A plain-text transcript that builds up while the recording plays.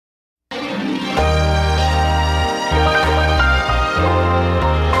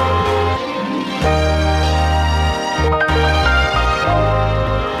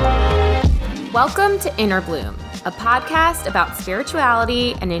Welcome to Inner Bloom, a podcast about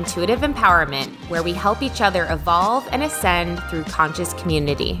spirituality and intuitive empowerment where we help each other evolve and ascend through conscious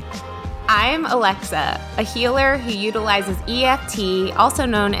community. I'm Alexa, a healer who utilizes EFT, also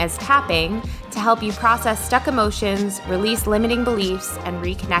known as tapping, to help you process stuck emotions, release limiting beliefs, and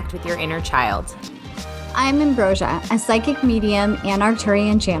reconnect with your inner child. I'm Ambrosia, a psychic medium and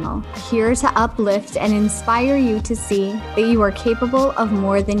Arcturian channel, here to uplift and inspire you to see that you are capable of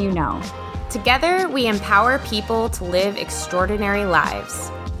more than you know. Together, we empower people to live extraordinary lives.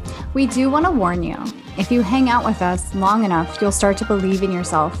 We do want to warn you, if you hang out with us long enough, you'll start to believe in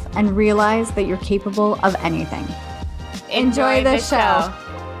yourself and realize that you're capable of anything. Enjoy the show.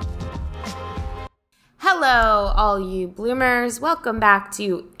 Hello, all you bloomers. Welcome back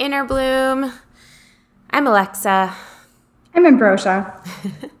to Inner Bloom. I'm Alexa. I'm Ambrosia.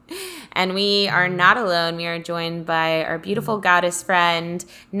 And we are not alone. We are joined by our beautiful goddess friend,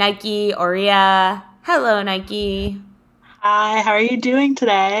 Nike Aurea. Hello, Nike. Hi, how are you doing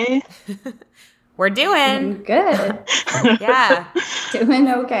today? We're doing good. Yeah. Doing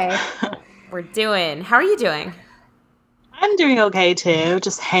okay. We're doing. How are you doing? I'm doing okay too.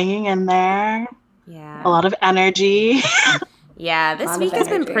 Just hanging in there. Yeah. A lot of energy. Yeah, this week has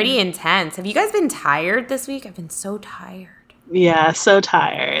been pretty intense. Have you guys been tired this week? I've been so tired. Yeah, so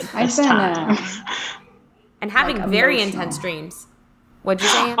tired. I've been and having very intense dreams. What'd you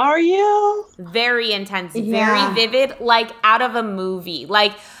say? Are you? Very intense, Yeah. very vivid, like out of a movie.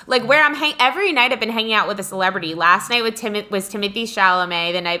 Like where I'm every night I've been hanging out with a celebrity. Last night was Timothée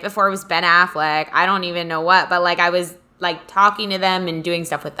Chalamet. The night before was Ben Affleck. I don't even know what, but I was talking to them and doing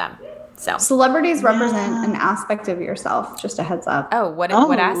stuff with them. So celebrities represent an aspect of yourself. Just a heads up. Oh, what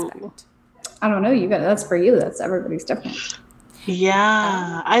aspect? I don't know. That's for you. That's everybody's different.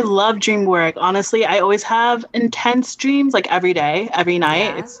 Yeah, I love dream work. Honestly, I always have intense dreams every day, every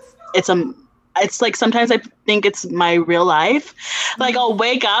night. Yeah. It's like sometimes I think it's my real life. I'll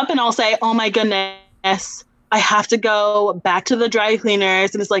wake up and I'll say, "Oh my goodness, I have to go back to the dry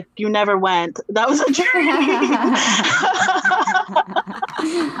cleaners." And it's like, you never went. That was a dream.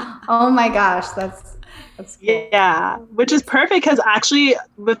 Oh my gosh, that's cool. Yeah, which is perfect because actually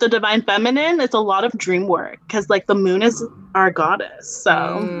with the Divine Feminine, it's a lot of dream work because the moon is our goddess. So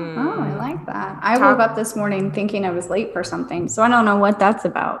Oh, I like that. I woke up this morning thinking I was late for something, so I don't know what that's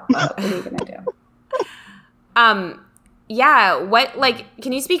about. But what are you gonna do? Yeah. What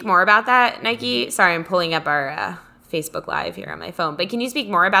can you speak more about that, Nike? Sorry, I'm pulling up our Facebook Live here on my phone. But can you speak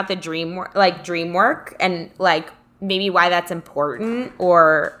more about the dream work and maybe why that's important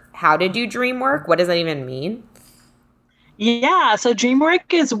or how to do dream work? What does that even mean? yeah, so dream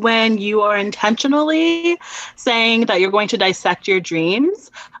work is when you are intentionally saying that you're going to dissect your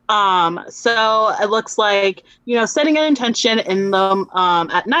dreams. So it looks like, setting an intention in them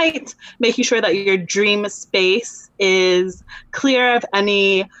at night, making sure that your dream space is clear of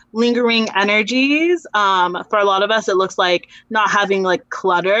any lingering energies. For a lot of us, it looks like not having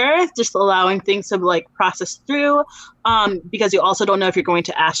clutter, just allowing things to process through. Because you also don't know if you're going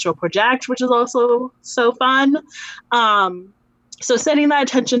to astral project, which is also so fun. So setting that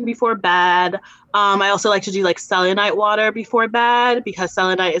intention before bed. I also like to do selenite water before bed because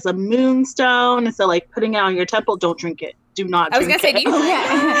selenite is a moonstone. And so putting it on your temple, don't drink it. Do not drink it. I was going to say, do you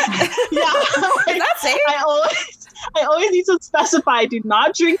Yeah. Is that safe? I always need to specify, do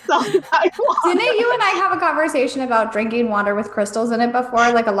not drink selenite water. Didn't you and I have a conversation about drinking water with crystals in it before,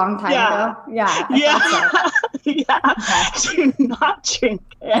 a long time ago? Yeah. Yeah. Do not drink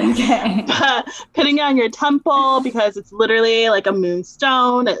it. Okay. But putting it on your temple because it's literally a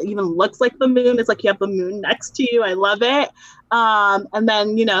moonstone. It even looks like the moon. It's like you have the moon next to you. I love it. And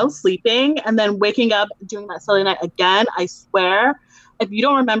then, sleeping and then waking up, doing that selenite again. I swear, if you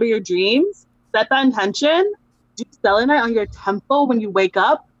don't remember your dreams, set that intention. Do selenite on your temple when you wake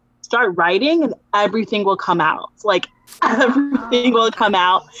up, start writing and everything will come out. Everything will come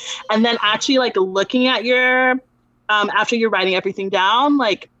out. And then actually looking at your, after you're writing everything down,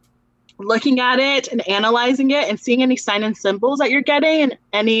 looking at it and analyzing it and seeing any sign and symbols that you're getting and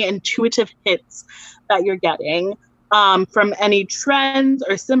any intuitive hits that you're getting from any trends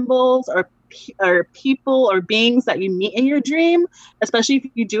or symbols or people or beings that you meet in your dream, especially if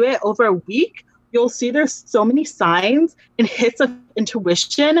you do it over a week. You'll see there's so many signs and hits of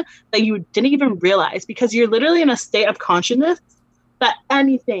intuition that you didn't even realize because you're literally in a state of consciousness that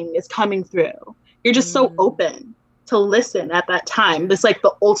anything is coming through. You're just so open to listen at that time. This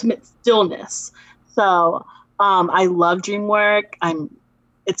the ultimate stillness. So I love dream work.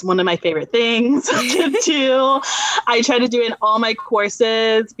 It's one of my favorite things to do. I try to do it in all my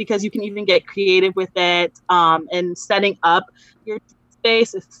courses because you can even get creative with it and setting up your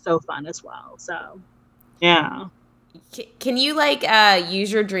space is so fun as well. So, yeah. Can you like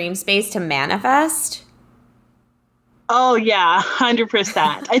use your dream space to manifest? Oh yeah,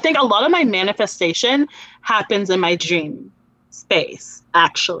 100%. I think a lot of my manifestation happens in my dream space,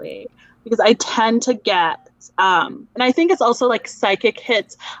 actually, because I tend to get, and I think it's also like psychic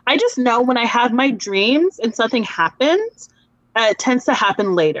hits. I just know when I have my dreams and something happens, it tends to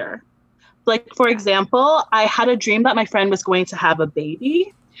happen later. Like, for example, I had a dream that my friend was going to have a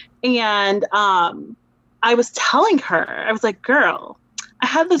baby, and I was telling her, I was like, girl, I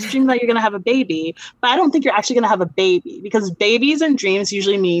had this dream that you're going to have a baby, but I don't think you're actually going to have a baby, because babies and dreams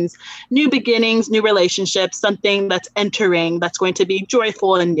usually means new beginnings, new relationships, something that's entering, that's going to be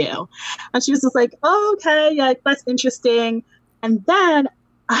joyful and new. And she was just like, oh, okay, yeah, that's interesting. And then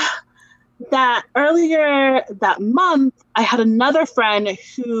that earlier that month, I had another friend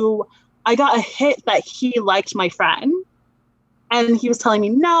who I got a hit that he liked my friend. And he was telling me,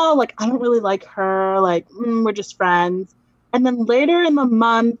 no, like, I don't really like her. Like, we're just friends. And then later in the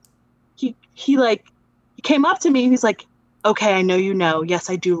month, he came up to me and he's like, okay, I know you know. Yes,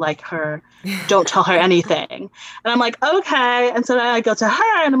 I do like her. Don't tell her anything. And I'm like, okay. And so then I go to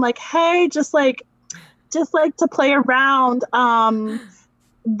her and I'm like, hey, just like to play around.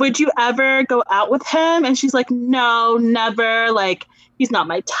 Would you ever go out with him? And she's like, no, never. Like, he's not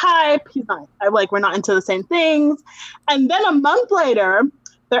my type. We're not into the same things. And then a month later,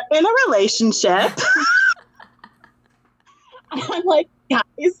 they're in a relationship. I'm like,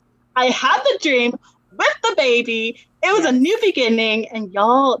 guys, I had the dream with the baby. It was a new beginning, and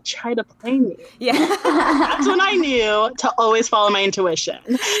y'all try to play me. Yeah. That's when I knew to always follow my intuition.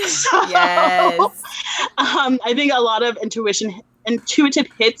 So, yes. I think a lot of intuitive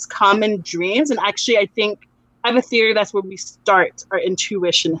hits come in dreams. And actually, I think I have a theory that's where we start our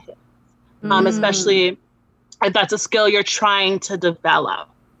intuition hits, especially if that's a skill you're trying to develop.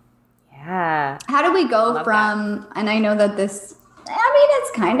 Yeah. How do we go from, and I know that this,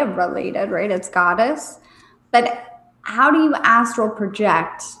 it's kind of related, right? It's goddess, but how do you astral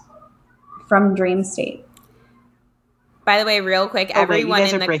project from dream state? By the way, real quick, everyone you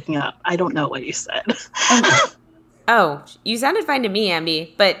guys are breaking up. I don't know what you said. Oh, you sounded fine to me,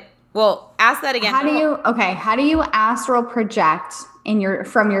 Ambi, but well, ask that again. How do you astral project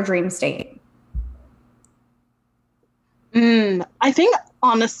from your dream state? I think,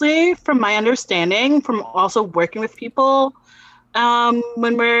 honestly, from my understanding, from also working with people,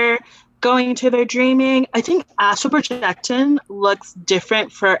 when we're going into their dreaming, I think astral projection looks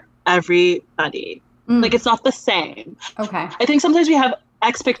different for everybody. Like, it's not the same. Okay. I think sometimes we have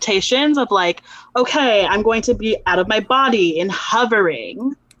expectations of like, okay, I'm going to be out of my body and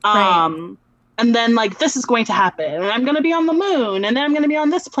hovering. Right. And then like, this is going to happen. And I'm going to be on the moon, and then I'm going to be on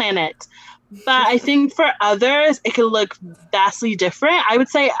this planet. But I think for others, it could look vastly different. I would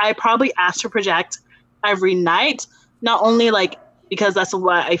say I probably astral project every night, not only like because that's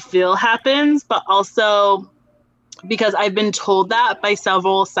what I feel happens, but also because I've been told that by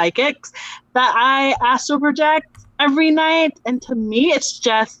several psychics that I astral project every night. And to me, it's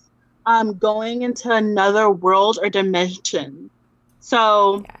just going into another world or dimension.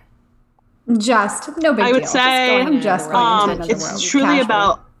 So just no big deal. I would say it's truly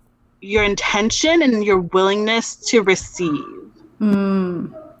about your intention and your willingness to receive.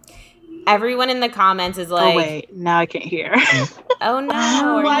 Everyone in the comments is like, oh wait, now I can't hear. Oh no.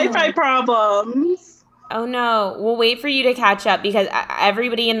 Wi-Fi problems. Oh no. We'll wait for you to catch up, because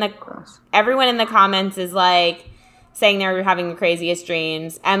everyone in the comments is like saying they're having the craziest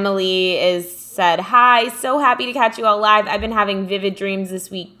dreams. Emily said, hi, so happy to catch you all live. I've been having vivid dreams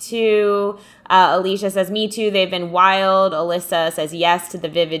this week too. Alicia says, me too. They've been wild. Alyssa says yes to the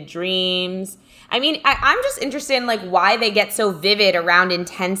vivid dreams. I mean, I'm just interested in like why they get so vivid around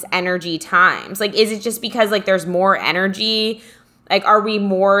intense energy times. Like, is it just because like there's more energy? Like, are we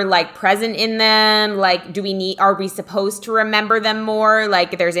more like present in them? Like, are we supposed to remember them more?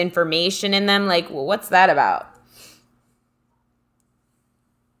 Like, there's information in them. Like, what's that about?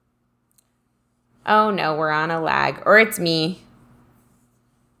 Oh no, we're on a lag, or it's me.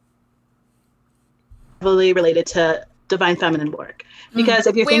 Heavily related to divine feminine work, because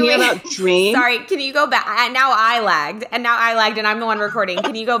if you're thinking about dreams, sorry, can you go back? Now I lagged, and I'm the one recording.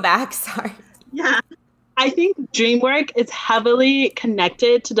 Can you go back? Sorry. Yeah, I think dream work is heavily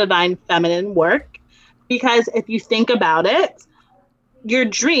connected to divine feminine work, because if you think about it, your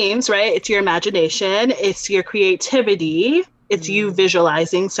dreams, right? It's your imagination, it's your creativity, it's you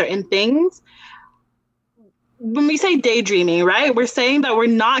visualizing certain things. When we say daydreaming, right, we're saying that we're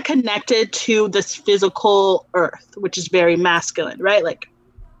not connected to this physical earth, which is very masculine, right? Like,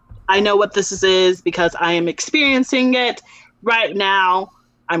 I know what this is because I am experiencing it. right now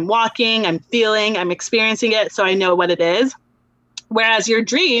I'm walking, I'm feeling, I'm experiencing it, so I know what it is. Whereas your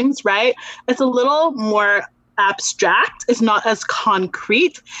dreams, right, it's a little more abstract. It's not as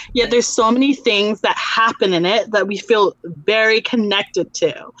concrete, yet there's so many things that happen in it that we feel very connected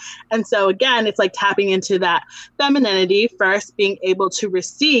to. And so again, it's like tapping into that femininity first, being able to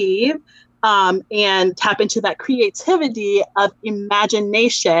receive and tap into that creativity of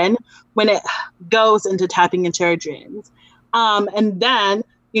imagination when it goes into tapping into our dreams. And then,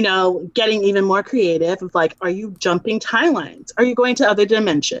 you know, getting even more creative of like, are you jumping timelines? Are you going to other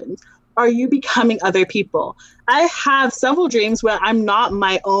dimensions? Are you becoming other people? I have several dreams where I'm not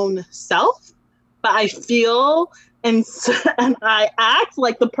my own self, but I feel and I act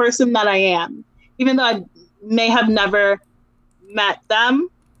like the person that I am, even though I may have never met them.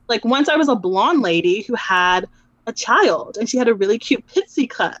 Like once I was a blonde lady who had a child and she had a really cute pixie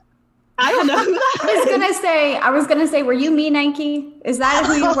cut. I don't know who that I was gonna say, were you me, Nike? Is that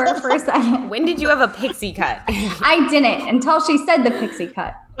who you were for a second? When did you have a pixie cut? I didn't until she said the pixie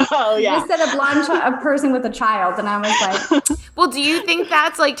cut. Oh yeah. You said a blonde a person with a child, and I was like, well, do you think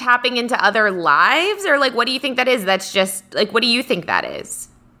that's like tapping into other lives, or like what do you think that is? That's just like, what do you think that is?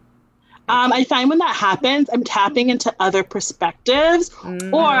 I find when that happens, I'm tapping into other perspectives,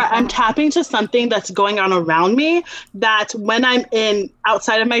 or I'm tapping to something that's going on around me that when I'm in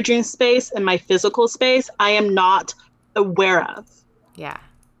outside of my dream space and my physical space, I am not aware of. Yeah.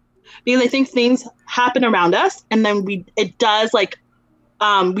 Because I think things happen around us, and then we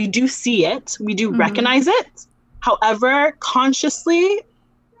do see it, we do recognize it. However, consciously,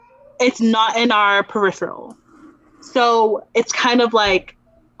 it's not in our peripheral. So it's kind of like,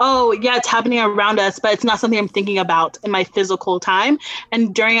 oh, yeah, it's happening around us, but it's not something I'm thinking about in my physical time.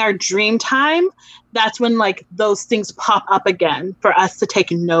 And during our dream time, that's when like those things pop up again for us to take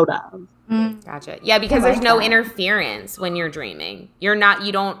note of. Gotcha. Yeah, because there's no interference when you're dreaming. You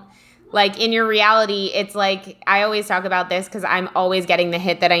don't, like in your reality, it's like, I always talk about this because I'm always getting the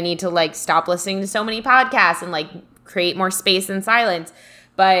hit that I need to like stop listening to so many podcasts and like create more space and silence.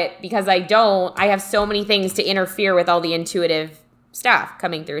 But because I don't, I have so many things to interfere with all the intuitive stuff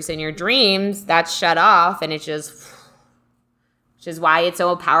coming through. So in your dreams, that's shut off, and it's just, which is why it's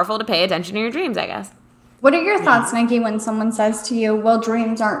so powerful to pay attention to your dreams, I guess. What are your thoughts, Nikki, when someone says to you, well,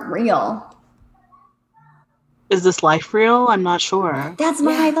 dreams aren't real? Is this life real? I'm not sure. That's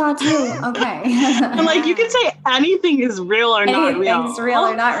my thought too. Okay. I'm like, you can say anything is real or not real. Anything's real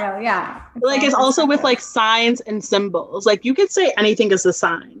or not real, yeah. Like it's also with like signs and symbols. Like you could say anything is a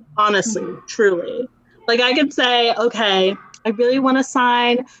sign, honestly, truly. Like I could say, okay, I really want a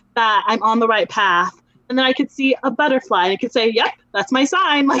sign that I'm on the right path. And then I could see a butterfly and I could say, yep, that's my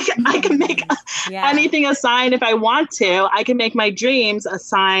sign. Like I can make anything a sign if I want to. I can make my dreams a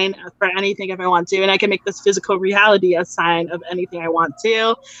sign for anything if I want to. And I can make this physical reality a sign of anything I want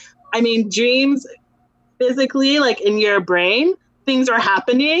to. I mean, dreams physically, like in your brain, things are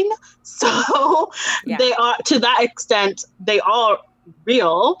happening. So they are, to that extent, they are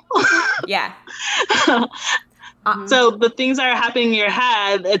real. Yeah. So the things that are happening in your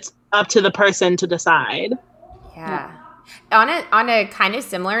head, it's up to the person to decide. Yeah. On a kind of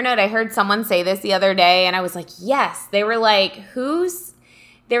similar note, I heard someone say this the other day, and I was like, yes. They were like,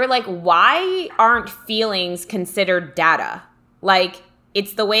 why aren't feelings considered data? Like,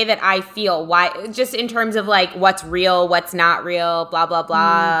 it's the way that I feel. Why? Just in terms of like what's real, what's not real, blah, blah,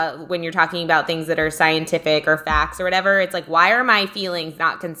 blah. When you're talking about things that are scientific or facts or whatever, it's like, why are my feelings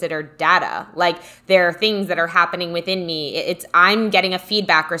not considered data? Like there are things that are happening within me. I'm getting a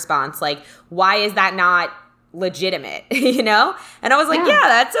feedback response. Like, why is that not legitimate? You know? And I was like, yeah,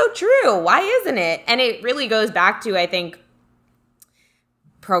 that's so true. Why isn't it? And it really goes back to, I think,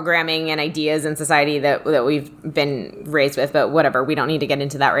 programming and ideas in society that we've been raised with, but whatever, we don't need to get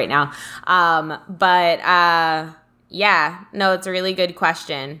into that right now. It's a really good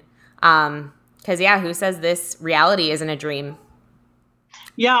question. Because who says this reality isn't a dream?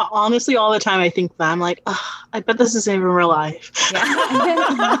 Yeah, honestly, all the time I think that I'm like, I bet this isn't even real life.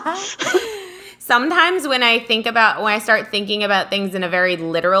 Yeah. Sometimes when I start thinking about things in a very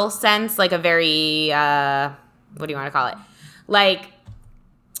literal sense, like a very, what do you want to call it? Like,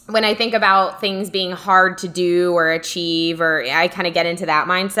 when I think about things being hard to do or achieve, or I kind of get into that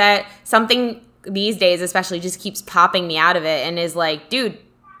mindset, something these days especially just keeps popping me out of it and is like, dude,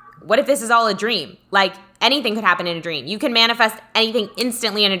 what if this is all a dream? Like anything could happen in a dream. You can manifest anything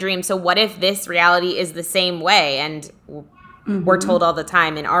instantly in a dream. So what if this reality is the same way? And we're told all the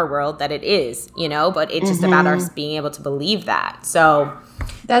time in our world that it is, you know, but it's just about us being able to believe that. So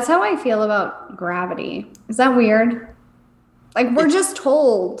that's how I feel about gravity. Is that weird? Like we're just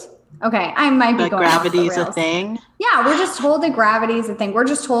told, okay, I might be going gravity off is the a rails. thing. Yeah, we're just told that gravity is a thing. We're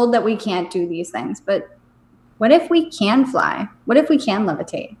just told that we can't do these things. But what if we can fly? What if we can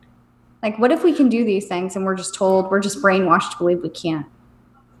levitate? Like, what if we can do these things and we're just told, we're just brainwashed to believe we can't?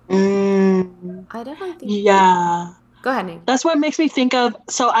 I definitely think. Yeah. Go ahead, Nate. That's what makes me think of.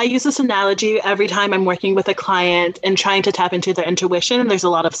 So I use this analogy every time I'm working with a client and trying to tap into their intuition. And there's a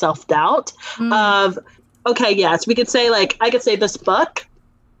lot of self-doubt of, okay, yes, we could say like, I could say this book,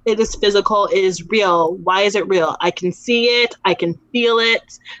 it is physical, it is real. Why is it real? I can see it. I can feel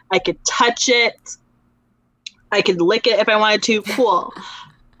it. I could touch it. I could lick it if I wanted to. Cool.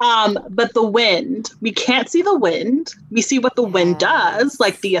 But the wind, we can't see the wind. We see what the wind does,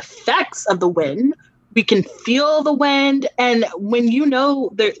 like the effects of the wind. We can feel the wind. And when you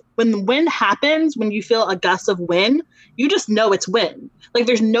know when the wind happens, when you feel a gust of wind, you just know it's wind. Like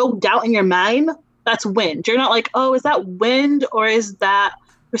there's no doubt in your mind that's wind. You're not like, oh, is that wind or is that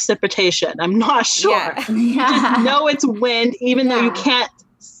precipitation? I'm not sure. Yeah. You just know it's wind, even though you can't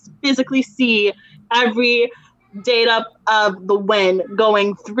physically see every data of the wind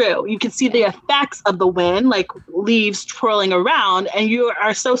going through. You can see the effects of the wind, like leaves twirling around, and you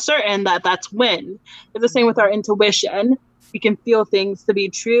are so certain that that's wind. It's the same with our intuition. We can feel things to be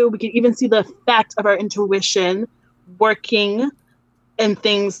true. We can even see the effect of our intuition working and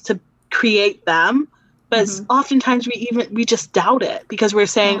things to create them. But oftentimes we just doubt it because we're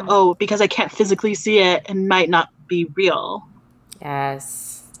saying, oh, because I can't physically see it, it might not be real.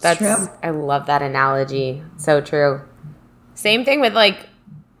 Yes. That's true. I love that analogy. So true. Same thing with like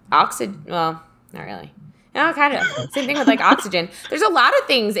oxygen. Well, not really. No, kind of. Same thing with like oxygen. There's a lot of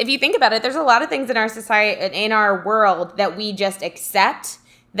things. If you think about it, there's a lot of things in our society, in our world, that we just accept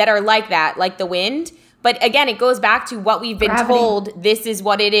that are like that, like the wind. But again, it goes back to what we've been told. This is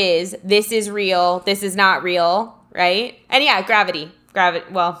what it is. This is real. This is not real. Right? And yeah, gravity.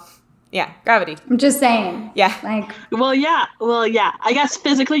 Well, yeah, gravity. I'm just saying. Yeah. Well, yeah. I guess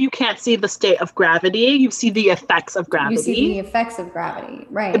physically you can't see the state of gravity. You see the effects of gravity. You see the effects of gravity,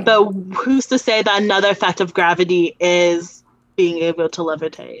 right. But who's to say that another effect of gravity is being able to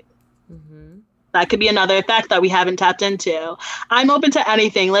levitate? That could be another effect that we haven't tapped into. I'm open to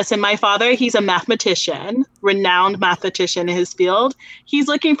anything. Listen, my father, he's a mathematician, renowned mathematician in his field. He's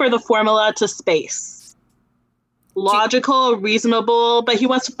looking for the formula to space. Logical, reasonable, but he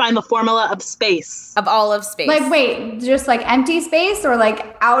wants to find the formula of space. Of all of space. Like, wait, just like empty space or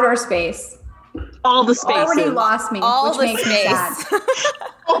like outer space? All the spaces. Already lost me, all which the makes space. me sad.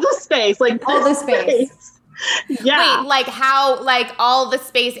 All the space. Like all the space. Yeah. Wait, like how, like all the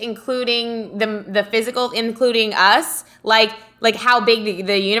space, including the physical, including us? Like how big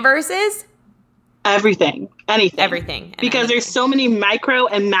the universe is? Everything. Anything. Everything. Because there's so many micro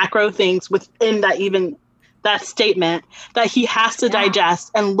and macro things within that statement that he has to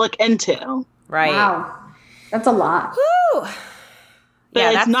digest and look into. Right. Wow. That's a lot. Woo.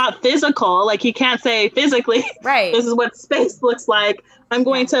 But it's not physical. Like he can't say physically, right, this is what space looks like. I'm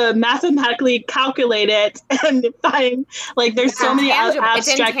going to mathematically calculate it and find, like, there's so many abstract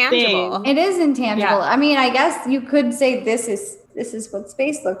things. It is intangible. Yeah. I mean, I guess you could say this is what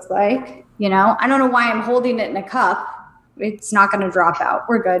space looks like. You know, I don't know why I'm holding it in a cup. It's not going to drop out.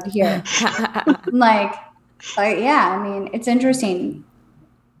 We're good here. Yeah, I mean, it's interesting.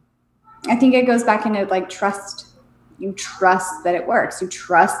 I think it goes back into like trust. You trust that it works. You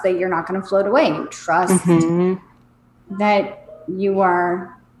trust that you're not going to float away. You trust that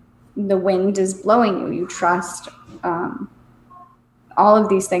the wind is blowing you. You trust all of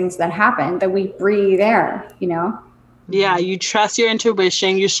these things that happen, that we breathe air, you know? Yeah, you trust your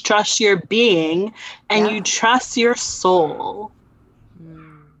intuition, you trust your being, and you trust your soul.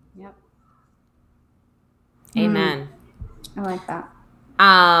 Yep. Amen. I like that.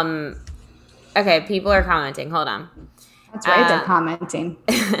 Okay, people are commenting. Hold on. That's right, they're commenting.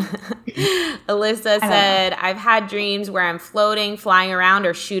 Alyssa said, I've had dreams where I'm floating, flying around,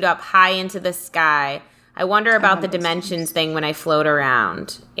 or shoot up high into the sky. I wonder about the dimensions thing when I float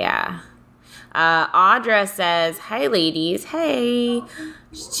around. Yeah. Audra says, hi, ladies. Hey.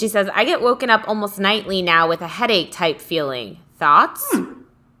 She says, I get woken up almost nightly now with a headache type feeling. Thoughts?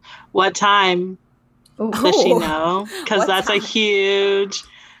 What time? Does she know? Because that's a huge...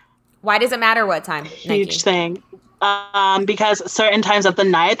 Why does it matter what time? Huge thing. Because certain times of the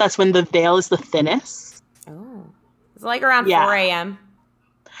night, that's when the veil is the thinnest. Oh. It's like around 4 a.m.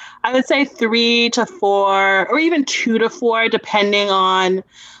 I would say 3 to 4 or even 2 to 4, depending on,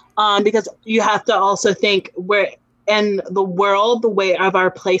 because you have to also think where in the world, the way of our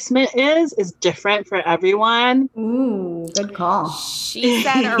placement is different for everyone. Ooh, good call. She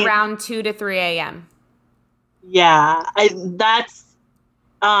said around 2 to 3 a.m. Yeah, I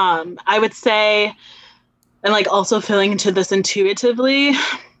would say and like also feeling into this intuitively,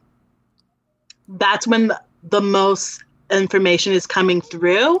 that's when the most information is coming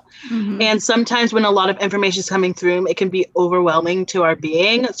through. Mm-hmm. And sometimes when a lot of information is coming through, it can be overwhelming to our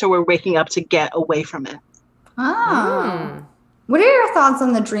being. So we're waking up to get away from it. Oh. What are your thoughts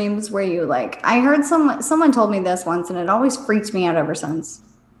on the dreams where you like, I heard someone told me this once and it always freaked me out ever since.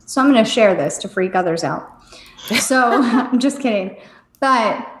 So I'm going to share this to freak others out. So I'm just kidding.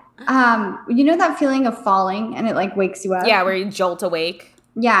 But you know that feeling of falling and it like wakes you up? Yeah, where you jolt awake.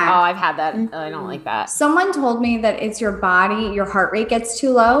 Yeah. Oh, I've had that. I don't like that. Someone told me that it's your body, your heart rate gets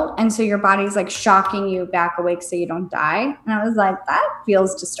too low. And so your body's like shocking you back awake so you don't die. And I was like, that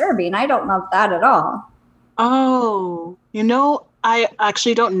feels disturbing. I don't love that at all. Oh, I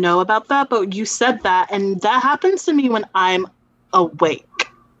actually don't know about that, but you said that. And that happens to me when I'm awake.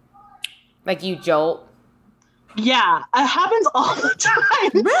 Like you jolt? Yeah, it happens all the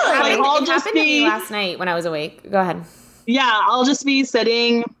time. Really? Like, It happened to me last night when I was awake. Go ahead. Yeah, I'll just be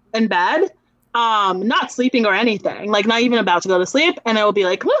sitting in bed, not sleeping or anything, like not even about to go to sleep, and it will be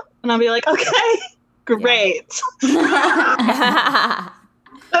like, whoop, and I'll be like, okay, great.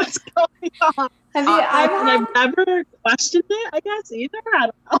 What's going on? I've never questioned it, I guess, either. I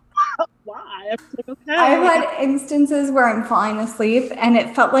don't know why. I'm like, okay. I've had instances where I'm falling asleep and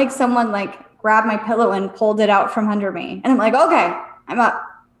it felt like someone like grabbed my pillow and pulled it out from under me. And I'm like, okay, I'm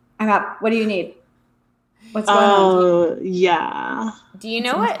up. What do you need? What's going on? Oh, yeah. Do you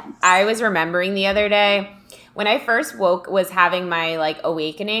know what I was remembering the other day? When I first was having my like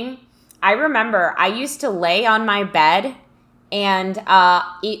awakening, I remember I used to lay on my bed and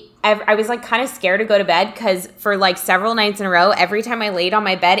I was like kind of scared to go to bed because for like several nights in a row, every time I laid on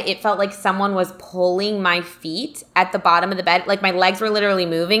my bed, it felt like someone was pulling my feet at the bottom of the bed. Like my legs were literally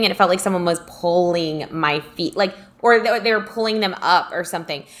moving and it felt like someone was pulling my feet. Like, or they were pulling them up or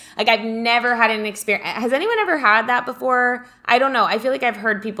something. Like I've never had an experience. Has anyone ever had that before? I don't know. I feel like I've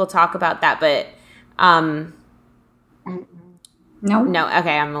heard people talk about that, but no.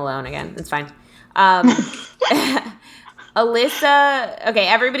 Okay, I'm alone again. It's fine. Alyssa, okay,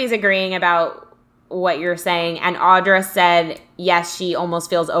 everybody's agreeing about what you're saying, and Audra said yes, she almost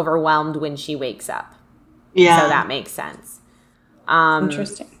feels overwhelmed when she wakes up. Yeah, so that makes sense.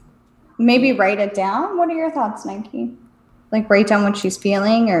 Interesting. Maybe write it down. What are your thoughts, Nike? Like write down what she's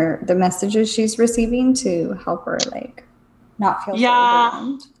feeling or the messages she's receiving to help her like not feel so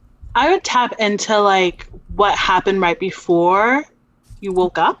overwhelmed. I would tap into like what happened right before you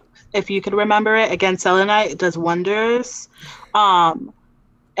woke up. If you could remember it, again, selenite does wonders. And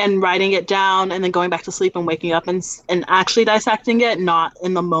writing it down and then going back to sleep and waking up and actually dissecting it, not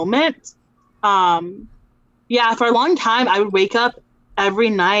in the moment. For a long time, I would wake up every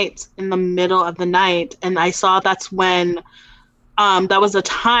night in the middle of the night. And I saw that's when that was a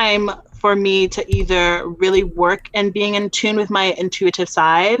time for me to either really work and being in tune with my intuitive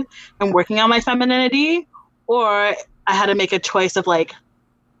side and working on my femininity, or I had to make a choice of like,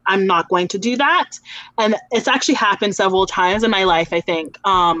 I'm not going to do that. And it's actually happened several times in my life, I think.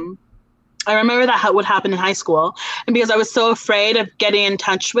 I remember that would happen in high school. And because I was so afraid of getting in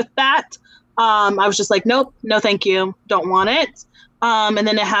touch with that, I was just like, nope, no, thank you. Don't want it. And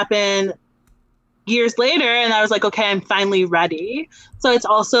then it happened years later and I was like, okay, I'm finally ready. So it's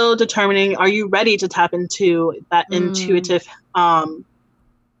also determining, are you ready to tap into that intuitive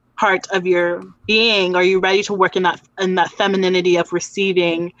part of your being? Are you ready to work in that femininity of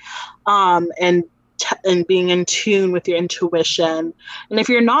receiving and being in tune with your intuition? And if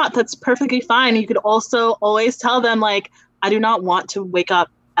you're not, that's perfectly fine. You could also always tell them like, I do not want to wake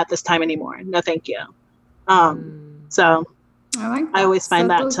up at this time anymore. No, thank you. So I always find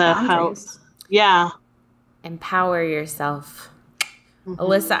that to help. Yeah. Empower yourself.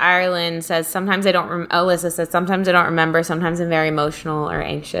 Alyssa Ireland says, sometimes I don't remember. Sometimes I'm very emotional or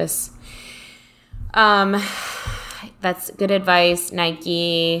anxious. That's good advice,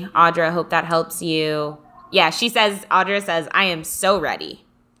 Nike. Audra, hope that helps you. Yeah, Audra says, I am so ready.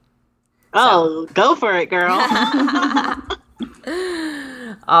 Oh, so. Go for it, girl.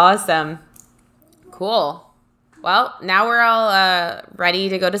 Awesome. Cool. Well, now we're all ready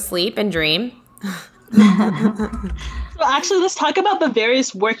to go to sleep and dream. So actually, let's talk about the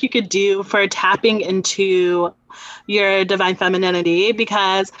various work you could do for tapping into your divine femininity,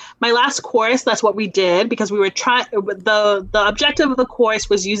 because my last course, that's what we did, because we were trying, the objective of the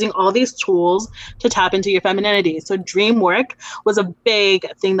course was using all these tools to tap into your femininity. So dream work was a big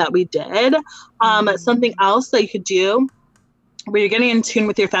thing that we did. Something else that you could do where you're getting in tune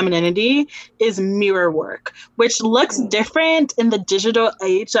with your femininity is mirror work, which looks different in the digital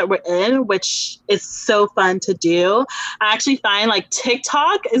age that we're in, which is so fun to do. I actually find like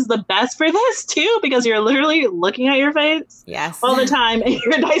TikTok is the best for this too, because you're literally looking at your face all the time and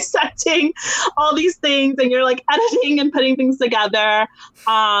you're dissecting all these things and you're like editing and putting things together.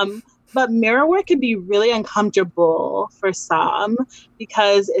 But mirror work can be really uncomfortable for some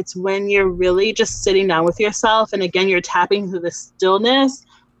because it's when you're really just sitting down with yourself. And again, you're tapping into the stillness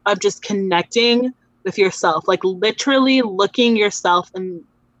of just connecting with yourself, like literally looking yourself in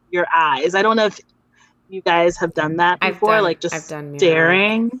your eyes. I don't know if you guys have done that before, I've done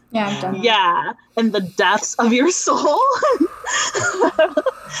staring. Yeah, I've done that. Yeah. And the depths of your soul.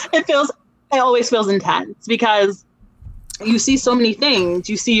 It always feels intense because you see so many things.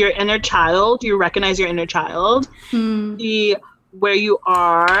 You see your inner child. You recognize your inner child. See where you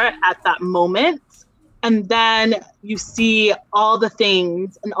are at that moment. And then you see all the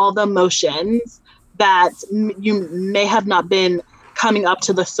things and all the emotions that you may have not been coming up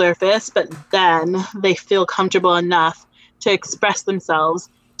to the surface, but then they feel comfortable enough to express themselves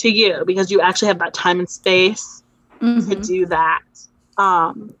to you because you actually have that time and space to do that.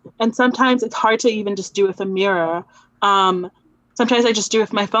 And sometimes it's hard to even just do with a mirror. Sometimes I just do it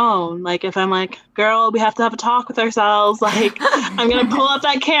with my phone. Like if I'm like, girl, we have to have a talk with ourselves. Like I'm going to pull up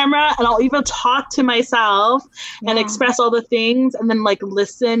that camera and I'll even talk to myself and express all the things and then like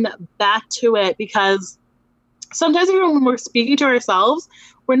listen back to it, because sometimes even when we're speaking to ourselves,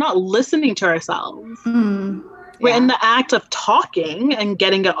 we're not listening to ourselves. We're in the act of talking and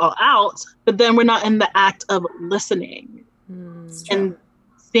getting it all out, but then we're not in the act of listening and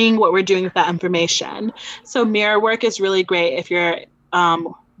seeing what we're doing with that information. So mirror work is really great if you're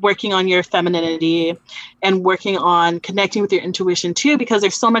working on your femininity and working on connecting with your intuition too, because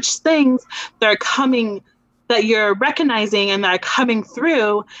there's so much things that are coming that you're recognizing and that are coming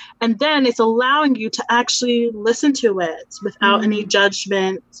through. And then it's allowing you to actually listen to it without any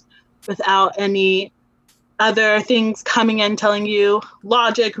judgment, without any other things coming in, telling you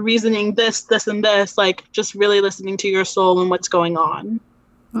logic, reasoning, this, and this, like just really listening to your soul and what's going on.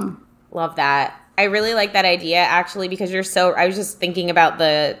 Love that. I really like that idea actually, because I was just thinking about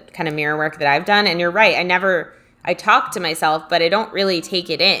the kind of mirror work that I've done, and you're right. I talk to myself, but I don't really take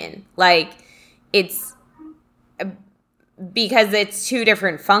it in. Like it's because it's two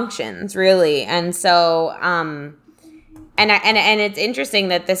different functions really. And so, and it's interesting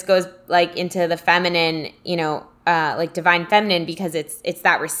that this goes like into the feminine, like divine feminine, because it's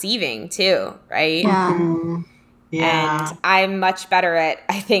that receiving too, right? Yeah. Yeah. And I'm much better at,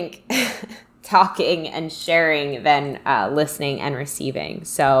 I think, talking and sharing than listening and receiving.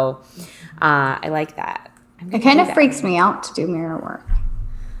 So I like that. It kind of freaks me out to do mirror work.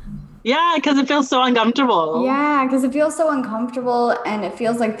 Yeah, because it feels so uncomfortable. Yeah, because it feels so uncomfortable and it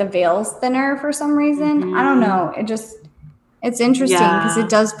feels like the veil's thinner for some reason. I don't know. It's interesting because it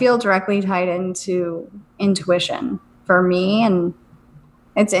does feel directly tied into intuition for me. And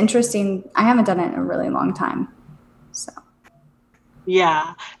it's interesting. I haven't done it in a really long time. So.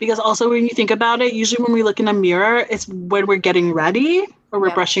 Yeah, because also when you think about it, usually when we look in a mirror, it's when we're getting ready or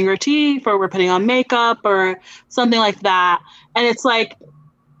we're brushing our teeth or we're putting on makeup or something like that. And it's like,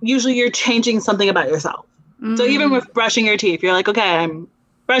 usually you're changing something about yourself. So even with brushing your teeth, you're like, okay, I'm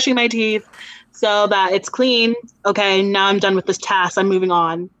brushing my teeth so that it's clean. Okay, now I'm done with this task. I'm moving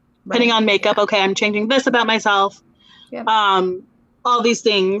on. Right. Putting on makeup. Okay, I'm changing this about myself. Yep. All these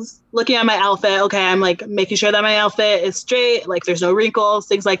things. Looking at my outfit. Okay, I'm like making sure that my outfit is straight, like there's no wrinkles,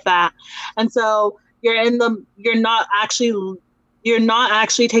 things like that. And so you're not actually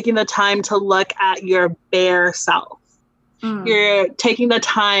taking the time to look at your bare self. You're taking the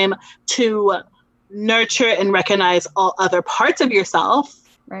time to nurture and recognize all other parts of yourself,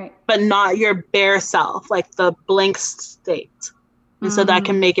 right? But not your bare self, like the blank state. And so that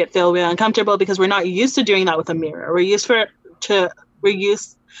can make it feel really uncomfortable because we're not used to doing that with a mirror. We're used to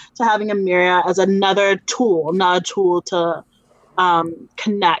having a mirror as another tool, not a tool to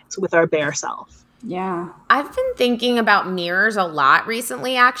connect with our bare self. Yeah. I've been thinking about mirrors a lot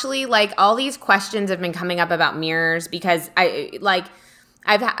recently, actually. Like all these questions have been coming up about mirrors because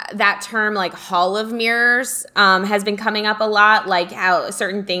I've had that term like hall of mirrors has been coming up a lot, like how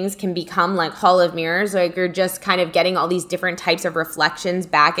certain things can become like hall of mirrors. Like you're just kind of getting all these different types of reflections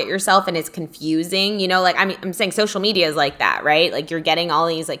back at yourself and it's confusing, like, I mean, I'm saying social media is like that, right? Like you're getting all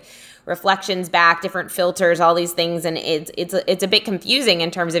these like reflections back, different filters, all these things. And it's a bit confusing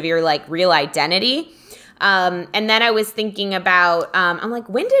in terms of your like real identity. And then I was thinking about, I'm like,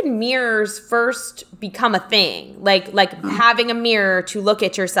 when did mirrors first become a thing? Like having a mirror to look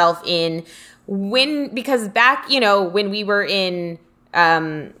at yourself in. because back, when we were in,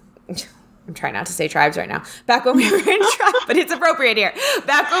 I'm trying not to say tribes right now. Back when we were in tribes, but it's appropriate here.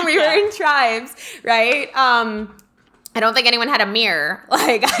 Back when we were in tribes, right? I don't think anyone had a mirror.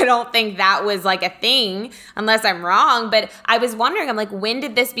 Like, I don't think that was like a thing, unless I'm wrong. But I was wondering, I'm like, when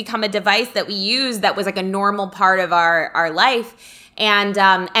did this become a device that we use that was like a normal part of our life? And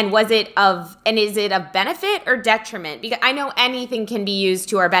is it of benefit or detriment? Because I know anything can be used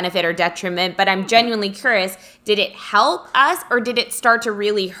to our benefit or detriment, but I'm genuinely curious, did it help us or did it start to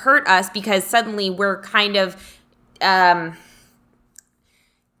really hurt us? Because suddenly we're kind of,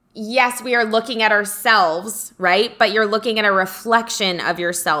 yes, we are looking at ourselves, right? But you're looking at a reflection of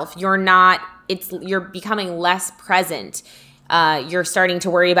yourself. You're becoming less present. You're starting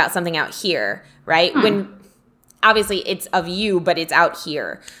to worry about something out here, right? When obviously it's of you, but it's out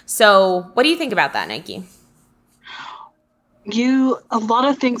here. So what do you think about that, Nike? A lot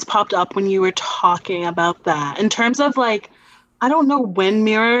of things popped up when you were talking about that in terms of like, I don't know when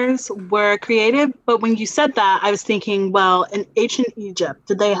mirrors were created, but when you said that, I was thinking, well, in ancient Egypt,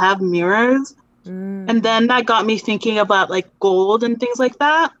 did they have mirrors? And then that got me thinking about like gold and things like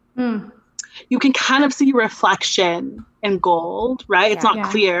that. You can kind of see reflection in gold, right? It's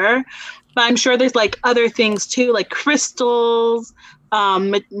not clear, but I'm sure there's like other things too, like crystals,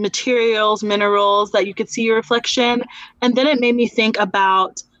 materials, minerals that you could see your reflection. And then it made me think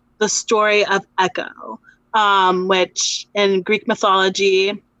about the story of Echo. Which in Greek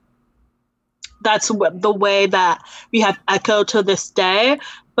mythology, that's the way that we have Echo to this day.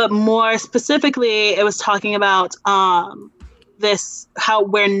 But more specifically, it was talking about where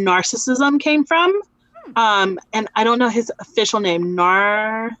narcissism came from. And I don't know his official name,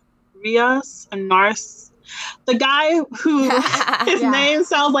 the guy who his name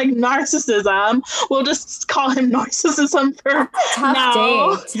sounds like narcissism. We'll just call him narcissism for tough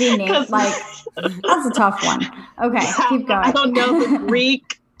day to be named. Like, that's a tough one. Okay, keep going. I don't know the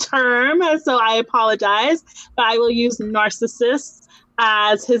Greek term, so I apologize, but I will use narcissist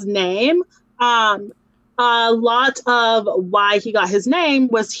as his name. A lot of why he got his name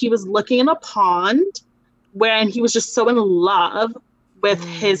was he was looking in a pond and he was just so in love with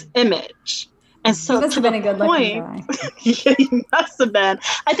his image. And so he must have been a good looking guy. Yeah, he must have been.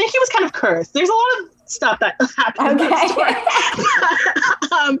 I think he was kind of cursed. There's a lot of stuff that happened in that story.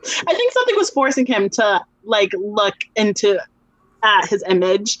 I think something was forcing him to like look at his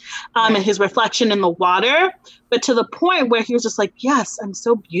image and his reflection in the water, but to the point where he was just like, yes, I'm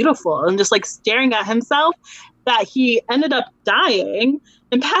so beautiful, and just like staring at himself, that he ended up dying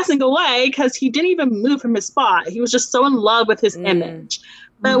and passing away because he didn't even move from his spot. He was just so in love with his image.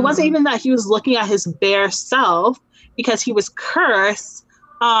 But it wasn't even that he was looking at his bare self because he was cursed.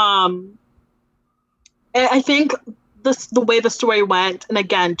 I think the way the story went, and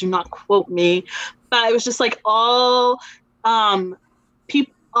again, do not quote me, but it was just like all of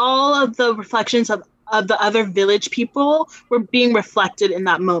the reflections of the other village people were being reflected in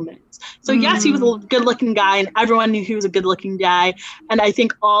that moment. So yes, he was a good-looking guy, and everyone knew he was a good-looking guy. And I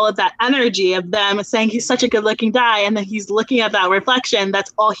think all of that energy of them saying he's such a good-looking guy, and then he's looking at that reflection,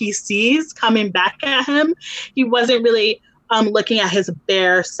 that's all he sees coming back at him. He wasn't really looking at his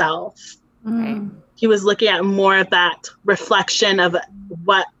bare self. Right? He was looking at more of that reflection of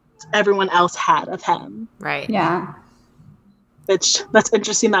what everyone else had of him. Right. Yeah. That's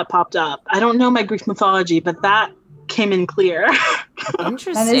interesting that popped up. I don't know my Greek mythology, but that came in clear.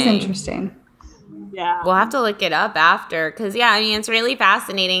 Interesting. That is interesting. Yeah. We'll have to look it up after, because it's really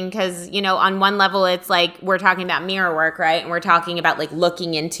fascinating because, on one level it's like we're talking about mirror work, right? And we're talking about like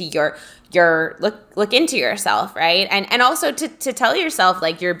looking into look into yourself, right? And also to tell yourself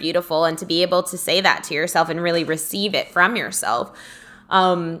like you're beautiful, and to be able to say that to yourself and really receive it from yourself.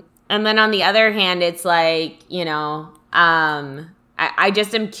 And then on the other hand, it's like, I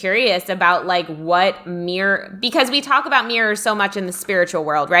just am curious about like what mirror, because we talk about mirrors so much in the spiritual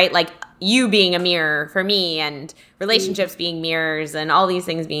world, right? Like you being a mirror for me, and relationships being mirrors, and all these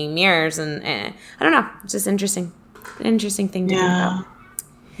things being mirrors. And I don't know. It's just interesting. An interesting thing to think about.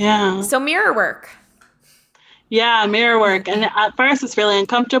 Yeah. So mirror work. Yeah, mirror work. And at first it's really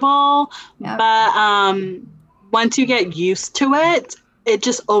uncomfortable, but once you get used to it, it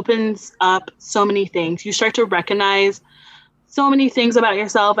just opens up so many things. You start to recognize so many things about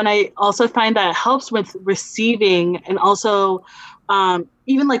yourself. And I also find that it helps with receiving, and also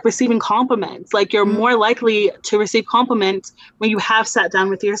even like receiving compliments. Like you're more likely to receive compliments when you have sat down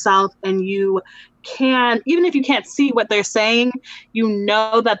with yourself, and you can, even if you can't see what they're saying, you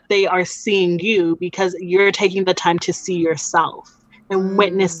know that they are seeing you because you're taking the time to see yourself and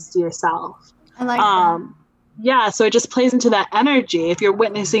witness yourself. I like that. Yeah, so it just plays into that energy. If you're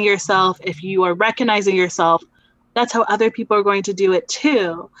witnessing yourself, if you are recognizing yourself, that's how other people are going to do it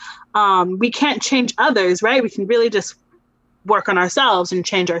too. We can't change others, right? We can really just work on ourselves and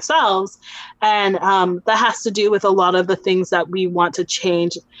change ourselves. And that has to do with a lot of the things that we want to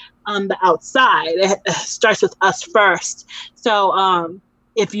change on the outside. It starts with us first. So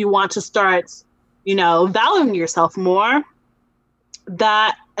if you want to start, valuing yourself more,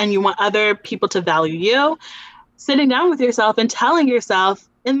 and you want other people to value you, sitting down with yourself and telling yourself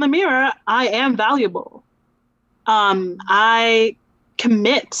in the mirror, I am valuable. I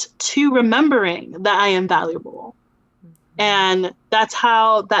commit to remembering that I am valuable. And that's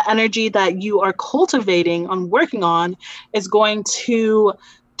how that energy that you are cultivating on working on is going to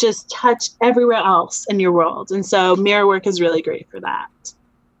just touch everywhere else in your world. And so mirror work is really great for that.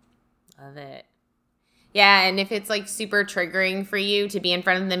 Love it. Yeah, and if it's like super triggering for you to be in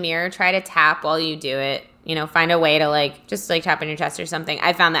front of the mirror, try to tap while you do it. Find a way to just tap on your chest or something.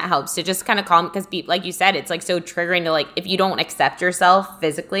 I found that helps to just kind of calm, because like you said, it's like so triggering to if you don't accept yourself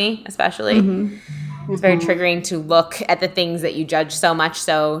physically, especially, it's very triggering to look at the things that you judge so much.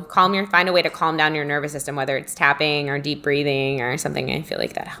 So find a way to calm down your nervous system, whether it's tapping or deep breathing or something. I feel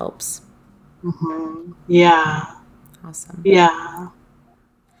like that helps. Yeah. Awesome. Yeah.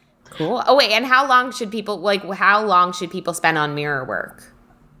 Cool. Oh wait, and how long should people spend on mirror work?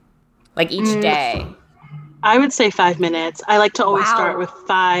 Each day? I would say 5 minutes. I like to always start with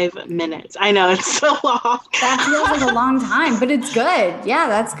 5 minutes. I know it's so long. That feels like a long time, but it's good. Yeah,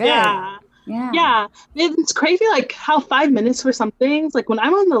 that's good. Yeah. It's crazy how 5 minutes for some things, when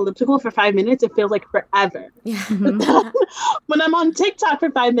I'm on the elliptical for 5 minutes, it feels like forever. Yeah. When I'm on TikTok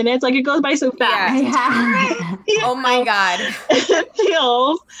for 5 minutes, it goes by so fast. Yeah. Oh my God. It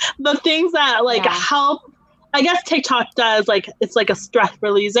feels the things that help. I guess TikTok does it's like a stress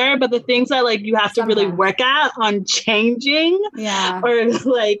releaser, but the things that you have to really work at on changing or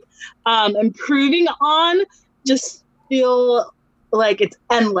improving on just feel like it's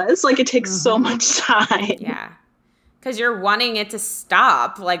endless. It takes so much time. Yeah. Because you're wanting it to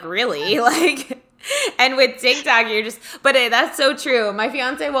stop, really. And with TikTok, that's so true. My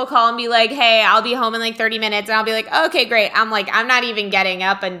fiance will call and be like, hey, I'll be home in 30 minutes. And I'll be like, okay, great. I'm I'm not even getting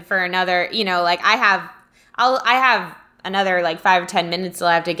up and for another, I have another 5 or 10 minutes till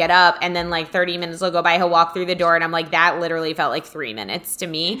I have to get up, and then 30 minutes will go by. He'll walk through the door, and I'm that literally felt like 3 minutes to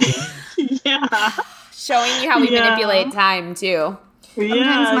me. Yeah. Showing you how we manipulate time too.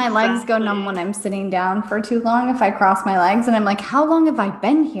 Sometimes my legs go numb when I'm sitting down for too long if I cross my legs, and I'm like, how long have I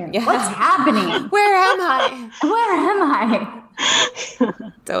been here? Yeah. What's happening? Where am I? Where am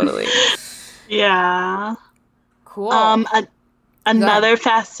I? Totally. Yeah. Cool. Another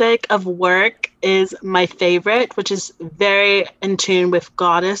facet of work is my favorite, which is very in tune with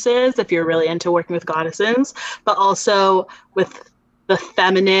goddesses, if you're really into working with goddesses, but also with the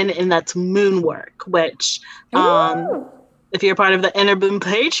feminine, and that's moon work, which if you're part of the Inner Bloom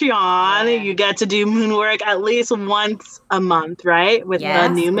Patreon, you get to do moon work at least once a month, right? With the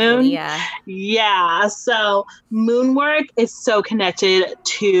new moon. Yeah. So moon work is so connected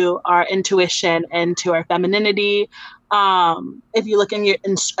to our intuition and to our femininity. If you look in your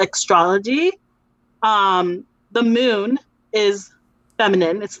astrology, the moon is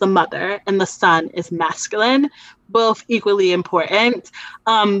feminine, it's the mother, and the sun is masculine, both equally important.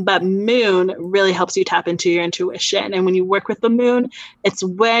 But moon really helps you tap into your intuition. And when you work with the moon, it's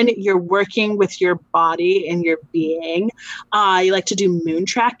when you're working with your body and your being. I like to do moon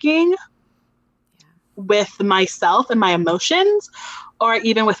tracking with myself and my emotions, or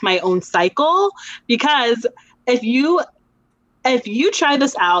even with my own cycle, because if you try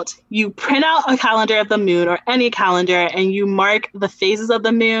this out, you print out a calendar of the moon or any calendar and you mark the phases of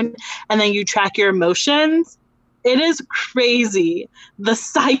the moon, and then you track your emotions, it is crazy the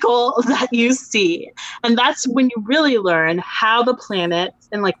cycle that you see. And that's when you really learn how the planets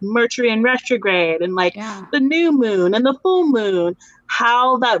and Mercury in retrograde and the new moon and the full moon,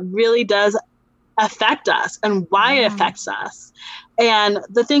 how that really does affect us and why it affects us. And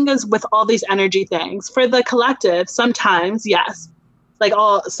the thing is, with all these energy things, for the collective, sometimes, yes,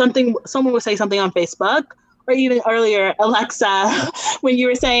 someone will say something on Facebook, or even earlier, Alexa, when you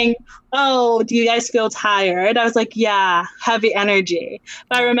were saying, oh, do you guys feel tired? I was like, yeah, heavy energy.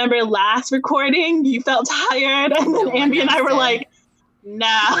 But I remember last recording, you felt tired, and then Ambi and I were like, no.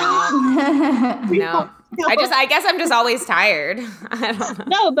 No. I guess I'm just always tired. I don't know.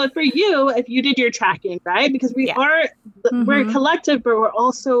 No, but for you, if you did your tracking, right? Because we're a collective, but we're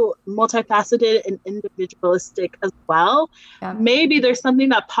also multifaceted and individualistic as well. Yeah. Maybe there's something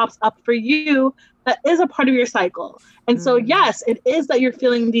that pops up for you that is a part of your cycle. And so, yes, it is that you're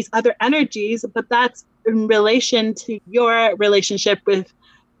feeling these other energies, but that's in relation to your relationship with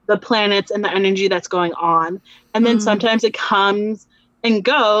the planets and the energy that's going on. And then sometimes it comes and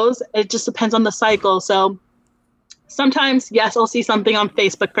goes. It just depends on the cycle. So sometimes, yes, I'll see something on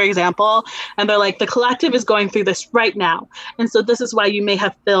Facebook, for example, and they're like, the collective is going through this right now. And so this is why you may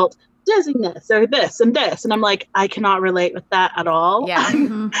have felt dizziness or this and this. And I'm like, I cannot relate with that at all. Yeah.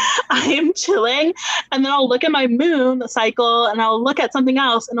 I am chilling. And then I'll look at my moon, the cycle, and I'll look at something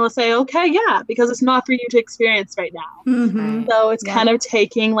else and I'll say, okay, yeah, because it's not for you to experience right now. So it's kind of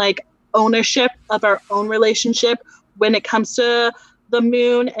taking like ownership of our own relationship when it comes to the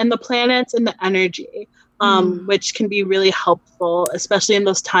moon and the planets and the energy, which can be really helpful, especially in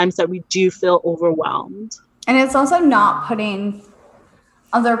those times that we do feel overwhelmed. And it's also not putting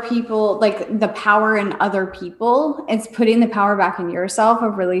other people, like the power in other people. It's putting the power back in yourself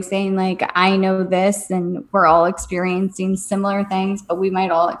of really saying like, I know this and we're all experiencing similar things, but we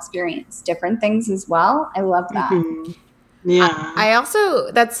might all experience different things as well. I love that. Yeah. I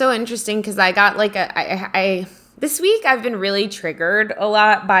also, that's so interesting because I got like I this week I've been really triggered a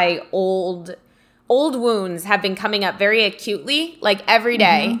lot by old wounds have been coming up very acutely, like every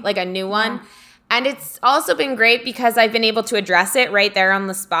day, like a new one. And it's also been great because I've been able to address it right there on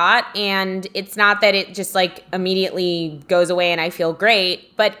the spot. And it's not that it just like immediately goes away and I feel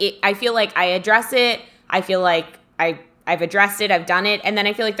great, but I feel like I address it. I feel like I've addressed it. I've done it. And then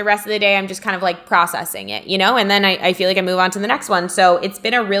I feel like the rest of the day I'm just kind of like processing it, you know? And then I feel like I move on to the next one. So it's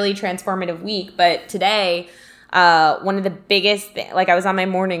been a really transformative week. But today, one of the biggest, like I was on my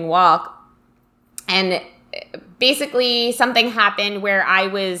morning walk and basically something happened where I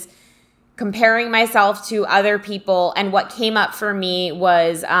was comparing myself to other people, and what came up for me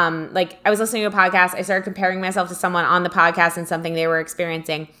was like I was listening to a podcast. I started comparing myself to someone on the podcast and something they were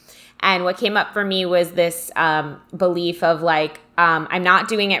experiencing, and what came up for me was this belief of like I'm not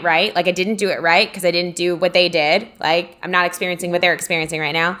doing it right. Like I didn't do it right because I didn't do what they did. Like I'm not experiencing what they're experiencing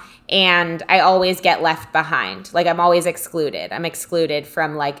right now, and I always get left behind. Like I'm always excluded. I'm excluded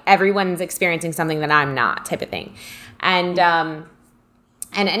from like everyone's experiencing something that I'm not, type of thing,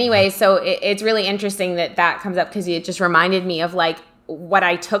 And anyway, so it's really interesting that comes up because it just reminded me of like what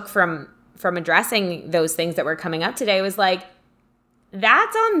I took from addressing those things that were coming up today was like,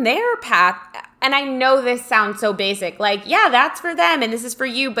 that's on their path. And I know this sounds so basic, like, yeah, that's for them and this is for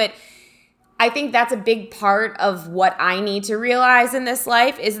you. But I think that's a big part of what I need to realize in this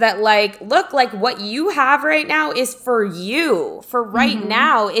life is that like, look, like what you have right now is for you. For right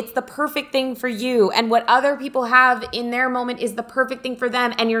now, it's the perfect thing for you. And what other people have in their moment is the perfect thing for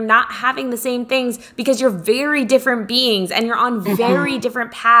them. And you're not having the same things because you're very different beings and you're on very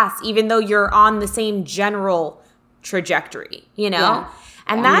different paths, even though you're on the same general trajectory, you know? Yeah.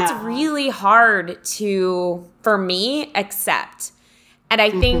 And that's really hard to, for me, accept. And I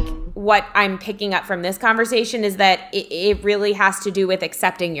think what I'm picking up from this conversation is that it really has to do with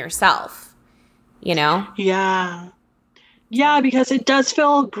accepting yourself, you know? Yeah. Yeah, because it does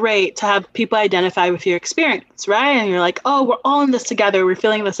feel great to have people identify with your experience, right? And you're like, oh, we're all in this together. We're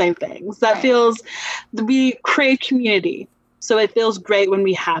feeling the same things. That feels, we crave community. So it feels great when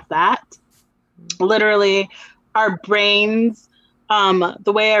we have that. Literally, our brains,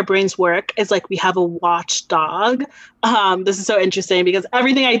 the way our brains work is like we have a watchdog. This is so interesting because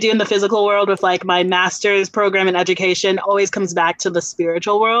everything I do in the physical world with like my master's program in education always comes back to the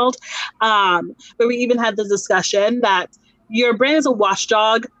spiritual world. But we even had the discussion that your brain is a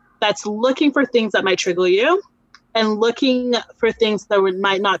watchdog that's looking for things that might trigger you and looking for things that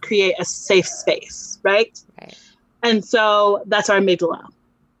might not create a safe space, right? And so that's our amygdala.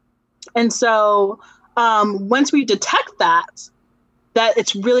 And so once we detect that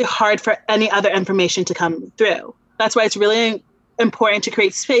it's really hard for any other information to come through. That's why it's really important to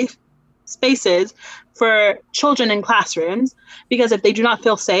create spaces for children in classrooms, because if they do not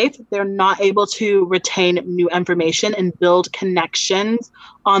feel safe, they're not able to retain new information and build connections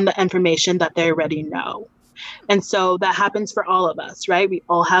on the information that they already know. And so that happens for all of us, right? We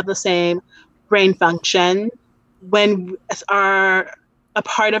all have the same brain function. When a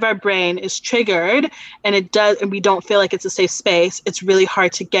part of our brain is triggered and we don't feel like it's a safe space, it's really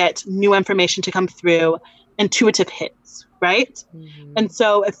hard to get new information to come through, intuitive hits, right? And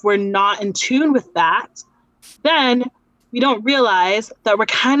so if we're not in tune with that, then we don't realize that we're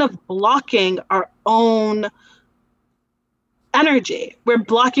kind of blocking our own energy. We're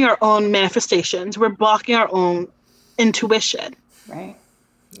blocking our own manifestations. We're blocking our own intuition. Right.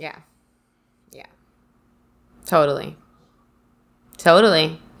 Yeah. Yeah. Totally.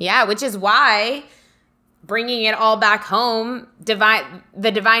 Yeah, which is why bringing it all back home,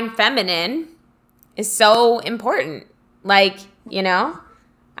 the divine feminine is so important. Like, you know,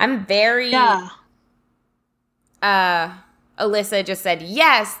 I'm very Alyssa just said,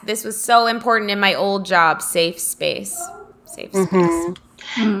 yes, this was so important in my old job. Safe space. Safe space.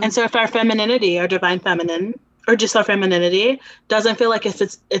 Mm-hmm. And so if our femininity, our divine feminine, or just our femininity doesn't feel like if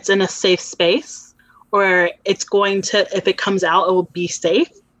it's in a safe space, or it's going to, if it comes out, it will be safe,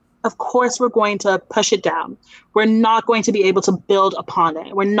 of course we're going to push it down. We're not going to be able to build upon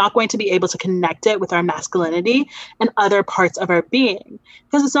it. We're not going to be able to connect it with our masculinity and other parts of our being,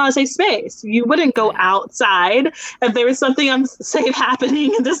 because it's not a safe space. You wouldn't go outside if there was something unsafe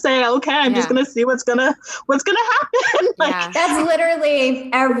happening and just say, okay, I'm just going to see what's gonna happen. Like, that's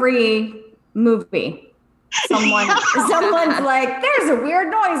literally every movie. Someone's like, there's a weird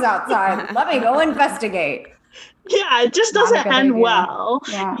noise outside. Let me go investigate. Yeah, it just doesn't end well.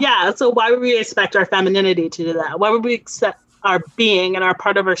 Yeah. So why would we expect our femininity to do that? Why would we expect our being and our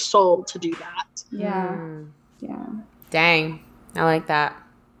part of our soul to do that? Yeah. Yeah. Dang. I like that.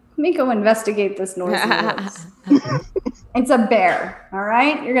 Let me go investigate this noise in the woods. It's a bear. All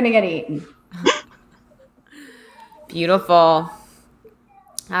right? You're going to get eaten. Beautiful.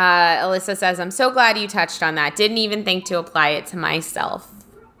 Alyssa says, I'm so glad you touched on that. Didn't even think to apply it to myself.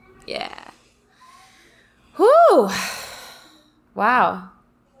 Yeah. Whew. Wow.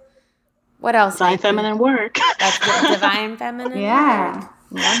 What else? Divine feminine work. That's the divine feminine. Yeah.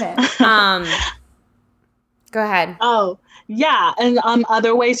 Love it. Go ahead. Oh, yeah. And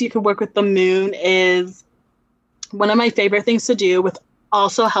other ways you can work with the moon is one of my favorite things to do, with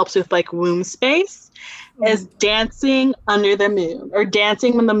also helps with like womb space, is dancing under the moon, or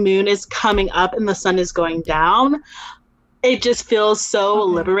dancing when the moon is coming up and the sun is going down. It just feels so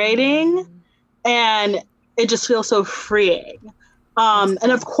liberating, and it just feels so freeing.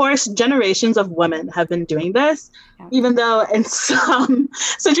 And of course, generations of women have been doing this, even though in some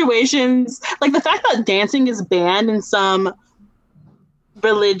situations, like the fact that dancing is banned in some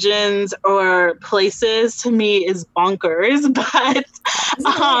religions or places, to me is bonkers. But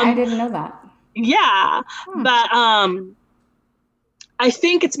I didn't know that. Yeah. But I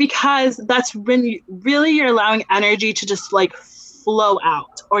think it's because that's when you're allowing energy to just like flow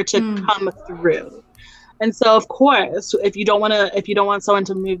out or to come through. And so, of course, if you don't want someone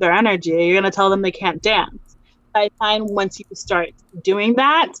to move their energy, you're going to tell them they can't dance. I find once you start doing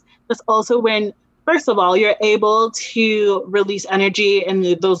that, that's also when, first of all, you're able to release energy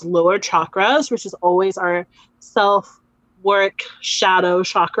in those lower chakras, which is always our self-work shadow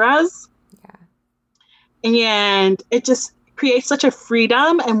chakras. Yeah. And it just creates such a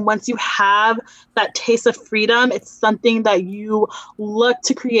freedom. And once you have that taste of freedom, it's something that you look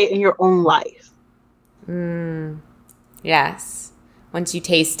to create in your own life. Yes. Once you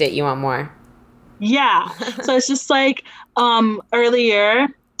taste it, you want more. Yeah. So it's just like earlier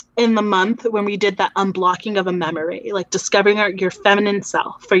in the month when we did that unblocking of a memory, like discovering your feminine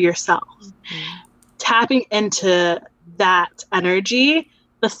self for yourself, tapping into that energy.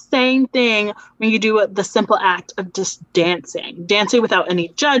 The same thing when you do the simple act of just dancing without any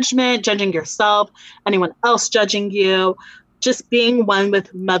judgment, judging yourself, anyone else judging you. Just being one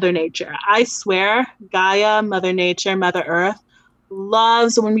with Mother Nature. I swear, Gaia, Mother Nature, Mother Earth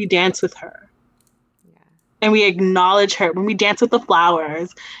loves when we dance with her. Yeah. And we acknowledge her. When we dance with the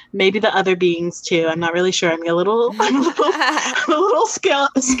flowers, maybe the other beings too. I'm not really sure. I'm a little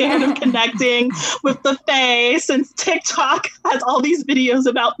scared of connecting with the Fae, since TikTok has all these videos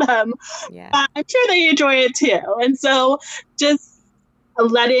about them. Yeah. I'm sure they enjoy it too. And so just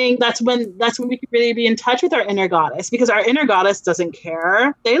that's when we can really be in touch with our inner goddess, because our inner goddess doesn't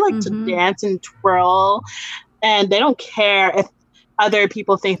care. They like to dance and twirl, and they don't care if other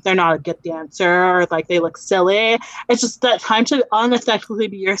people think they're not a good dancer or like they look silly. It's just that time to unaffectedly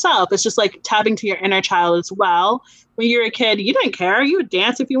be yourself. It's just like tapping to your inner child as well. When you were a kid, you didn't care. You would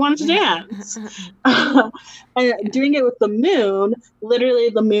dance if you wanted to dance. And doing it with the moon, literally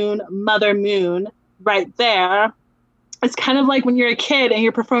the moon, Mother Moon, right there. It's kind of like when you're a kid and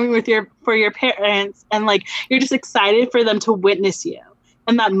you're performing for your parents, and like you're just excited for them to witness you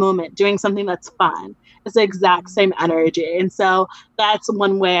in that moment doing something that's fun. It's the exact same energy. And so that's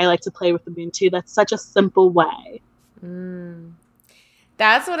one way I like to play with the moon too. That's such a simple way.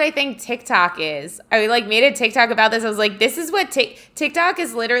 That's what I think TikTok is. I like made a TikTok about this. I was like, this is what TikTok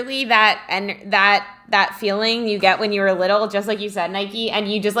is, literally that feeling you get when you were little, just like you said, Nike,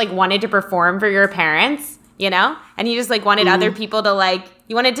 and you just like wanted to perform for your parents. You know? And you just like wanted other people to like,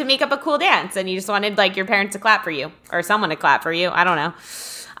 you wanted to make up a cool dance, and you just wanted like your parents to clap for you or someone to clap for you. I don't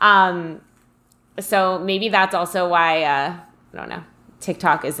know. So maybe that's also why, I don't know,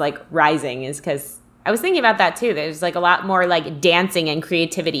 TikTok is like rising, is because I was thinking about that too. There's like a lot more like dancing and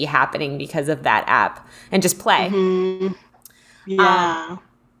creativity happening because of that app and just play. Yeah.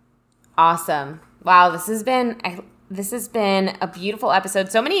 Awesome. Wow, this has been a beautiful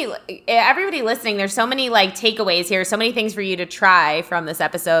episode. So many, everybody listening, there's so many like takeaways here, so many things for you to try from this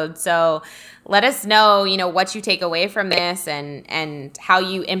episode. So let us know, what you take away from this and how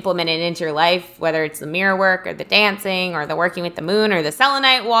you implement it into your life, whether it's the mirror work or the dancing or the working with the moon or the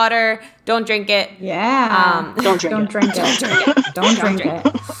selenite water. Don't drink it. Yeah. Don't drink it. Don't drink it.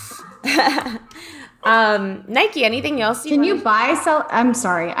 Nike, anything else? Can you buy I'm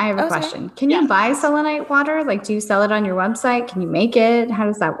sorry, I have a question. Sorry. Can you buy selenite water? Like, do you sell it on your website? Can you make it? How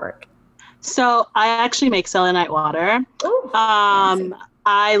does that work? So I actually make selenite water. Ooh,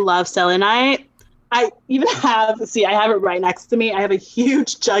 I love selenite. I even have it right next to me. I have a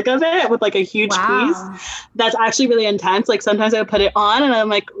huge jug of it with like a huge piece. That's actually really intense. Like sometimes I would put it on and I'm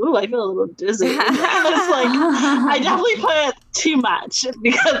like, ooh, I feel a little dizzy. It's like, I definitely put too much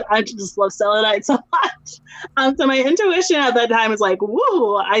because I just love selenite so much. So my intuition at that time was like,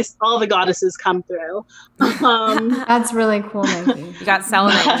 woo, all the goddesses come through. That's really cool, Nikki. You got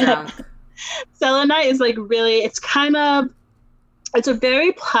selenite drunk. Selenite is like really, it's a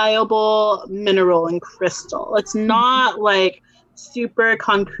very pliable mineral and crystal. It's not like super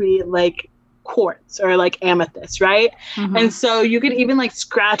concrete like quartz or like amethyst, right? Mm-hmm. And so you could even like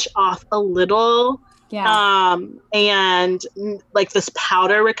scratch off a little, and like this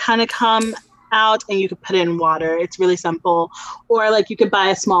powder would kind of come out and you could put it in water. It's really simple. Or like you could buy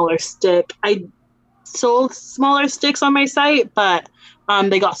a smaller stick. I sold smaller sticks on my site, but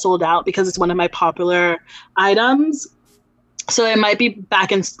they got sold out because it's one of my popular items. So it might be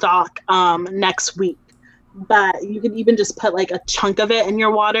back in stock next week, but you could even just put like a chunk of it in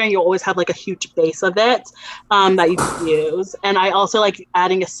your water and you'll always have like a huge base of it that you can use. And I also like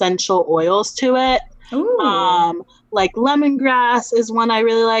adding essential oils to it. Like lemongrass is one I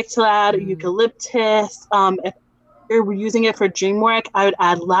really like to add, eucalyptus. If you're using it for dream work, I would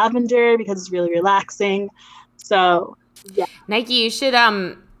add lavender because it's really relaxing. So yeah. Nike, you should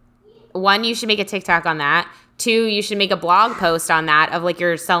you should make a TikTok on that. 2, you should make a blog post on that of like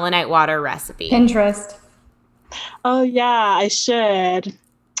your selenite water recipe. Pinterest. Oh yeah, I should.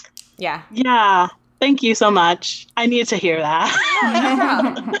 Yeah. Yeah. Thank you so much. I needed to hear that. No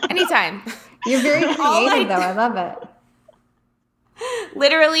problem. Anytime. You're very creative though. I love it.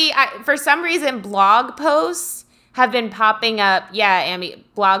 Literally, for some reason, blog posts have been popping up. Yeah, Amy,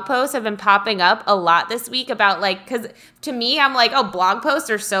 blog posts have been popping up a lot this week about like, because to me, I'm like, oh, blog posts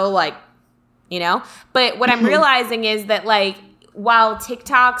are so like, but what I'm realizing is that like, while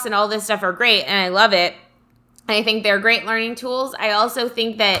TikToks and all this stuff are great and I love it, and I think they're great learning tools, I also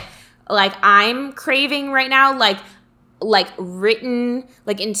think that like I'm craving right now, like written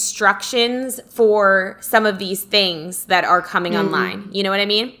like instructions for some of these things that are coming online. You know what I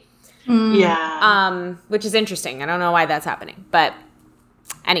mean? Yeah. Which is interesting. I don't know why that's happening, but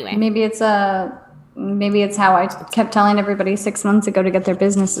anyway. Maybe it's how I kept telling everybody 6 months ago to get their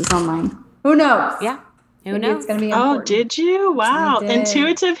businesses online. Who knows? Yeah. Who knows? It's going to be important. Oh, did you? Wow.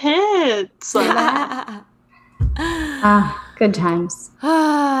 Intuitive hits. Good times.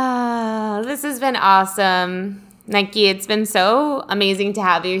 This has been awesome. Nike, it's been so amazing to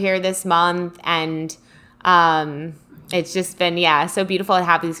have you here this month. And it's just been, so beautiful to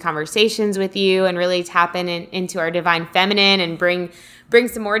have these conversations with you and really tap into our divine feminine and bring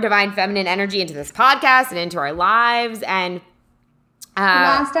some more divine feminine energy into this podcast and into our lives. And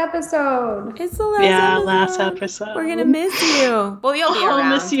last episode. It's the last episode. Last episode. We're going to miss you. Well, you'll be around.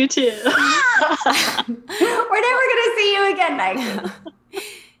 I'll miss you too. We're never going to see you again, Nike.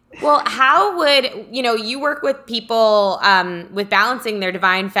 Well, how would, you work with people with balancing their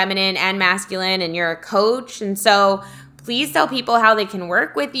divine feminine and masculine, and you're a coach. And so please tell people how they can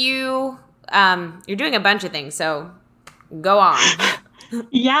work with you. You're doing a bunch of things, so go on.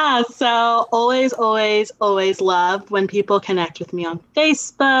 Yeah, so always, always, always love when people connect with me on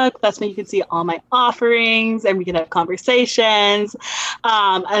Facebook. That's when you can see all my offerings and we can have conversations.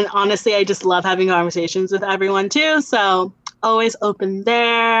 And honestly, I just love having conversations with everyone too. So always open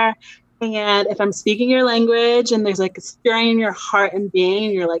there. And if I'm speaking your language and there's like a stirring in your heart and being,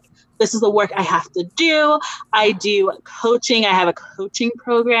 and you're like, this is the work I have to do. I do coaching. I have a coaching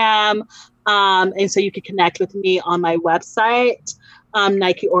program. And so you can connect with me on my website.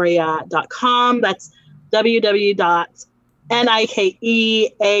 NikeAurea.com. That's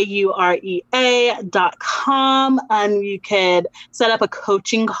www.nikeaurea.com. And you could set up a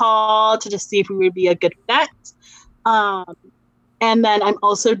coaching call to just see if we would be a good fit. And then I'm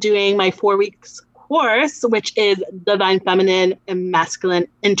also doing my 4 weeks course, which is Divine Feminine and Masculine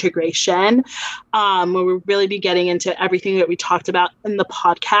Integration, where we'll really be getting into everything that we talked about in the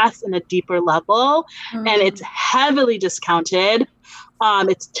podcast in a deeper level. And it's heavily discounted.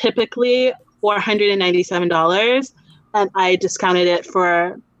 It's typically $497, and I discounted it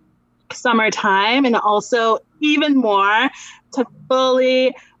for summertime, and also even more to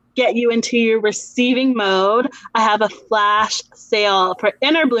fully get you into your receiving mode. I have a flash sale for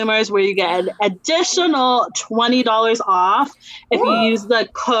Inner Bloomers where you get an additional $20 off if you use the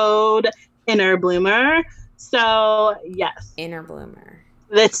code Inner Bloomer. So yes, Inner Bloomer.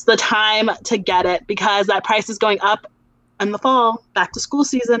 It's the time to get it because that price is going up in the fall. Back to school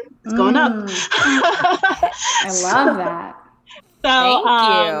season. It's going up. I love that. So,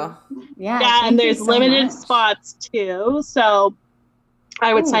 Thank you. Yeah, and there's limited spots too. So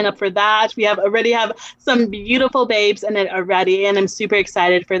I would sign up for that. We already have some beautiful babes in it already, and I'm super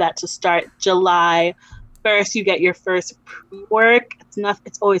excited for that to start July 1st. You get your first pre-work.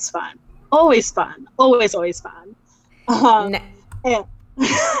 It's always fun. Always fun. Always fun.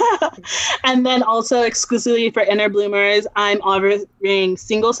 And then also exclusively for Inner Bloomers, I'm offering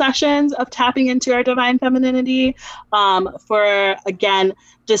single sessions of tapping into our divine femininity for, again,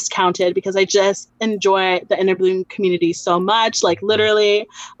 discounted because I just enjoy the Inner Bloom community so much. Like literally,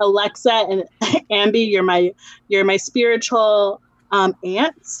 Alexa and Ambi, you're my spiritual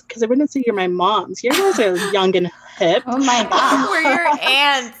aunts, because I wouldn't say you're my moms. You guys are young and hip. Oh my gosh. We're your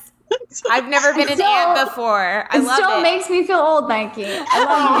aunts. I've never been an aunt before. I love it. It still makes me feel old, Nike. I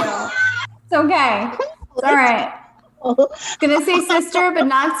love you. It's okay. It's all right. Gonna say sister, but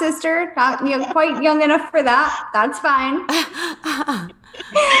not sister. Not quite young enough for that. That's fine.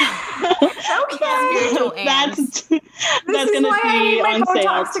 Okay. That's this is why I need my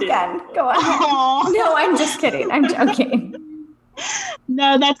Botox again. Go on. No, I'm just kidding. I'm joking.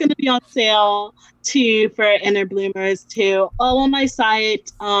 No, that's going to be on sale too for Inner Bloomers too. All on my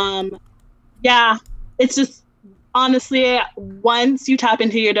site. Yeah, it's just honestly, once you tap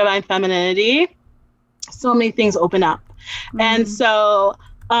into your divine femininity, so many things open up. And so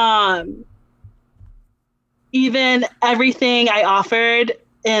even everything I offered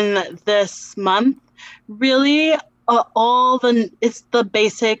in this month, really it's the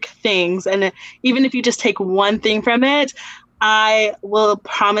basic things. And even if you just take one thing from it, I will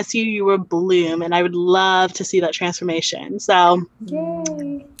promise you will bloom, and I would love to see that transformation. So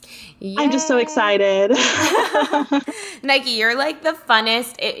Yay. I'm just so excited. Nike, you're like the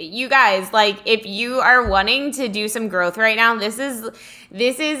funnest. You guys, like, if you are wanting to do some growth right now, this is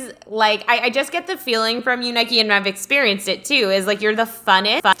like, I just get the feeling from you, Nike, and I've experienced it too, is like you're the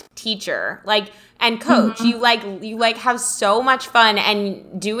funnest teacher, like, and coach. You like have so much fun,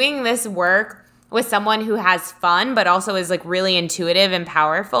 and doing this work with someone who has fun, but also is like really intuitive and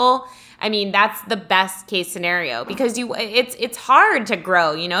powerful. I mean, that's the best case scenario because it's hard to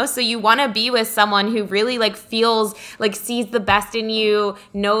grow, you know? So you want to be with someone who really like feels like sees the best in you,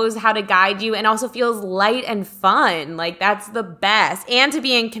 knows how to guide you, and also feels light and fun. Like that's the best. And to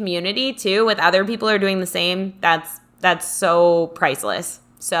be in community too with other people who are doing the same, that's so priceless.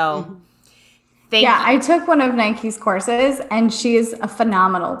 So thank you. I took one of Nike's courses, and she is a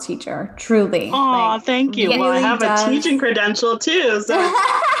phenomenal teacher, truly. Oh, thank you. Well, I have a teaching credential too, so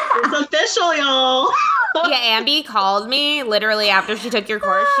it's official, y'all. Yeah, Ambi called me literally after she took your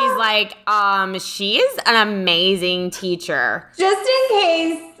course. She's like, she's an amazing teacher. Just in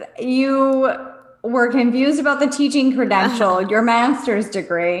case you were confused about the teaching credential, your master's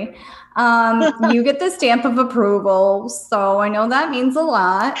degree, you get the stamp of approval. So I know that means a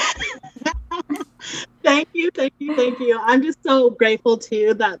lot. Thank you. I'm just so grateful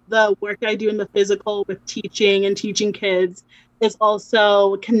too that the work I do in the physical with teaching and teaching kids is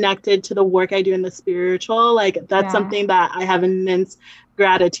also connected to the work I do in the spiritual. Like that's something that I have immense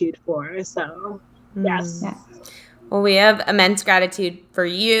gratitude for. So yes. Well, we have immense gratitude for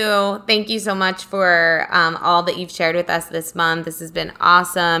you. Thank you so much for all that you've shared with us this month. This has been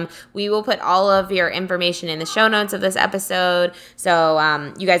awesome. We will put all of your information in the show notes of this episode.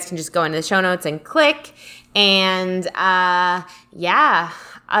 So you guys can just go into the show notes and click. And other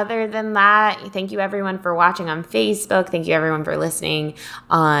than that, thank you everyone for watching on Facebook. Thank you everyone for listening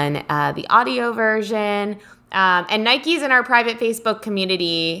on the audio version. And Nike's in our private Facebook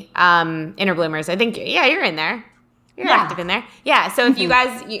community, Inner Bloomers. I think, you're in there. You're active in there. Yeah. So if you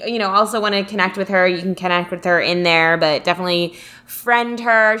guys, also want to connect with her, you can connect with her in there, but definitely friend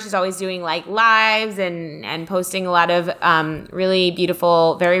her. She's always doing like lives and posting a lot of really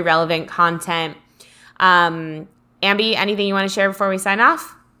beautiful, very relevant content. Ambi, anything you want to share before we sign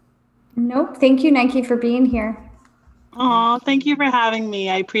off? Nope. Thank you, Nike, for being here. Oh, thank you for having me.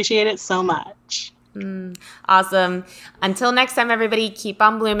 I appreciate it so much. Awesome. Until next time, everybody, keep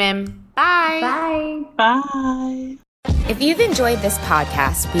on blooming. Bye. Bye. Bye. If you've enjoyed this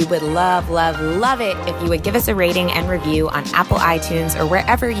podcast, we would love, love, love it if you would give us a rating and review on Apple iTunes or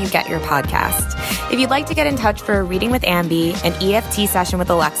wherever you get your podcasts. If you'd like to get in touch for a reading with Ambi, an EFT session with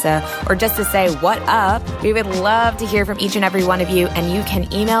Alexa, or just to say what up, we would love to hear from each and every one of you, and you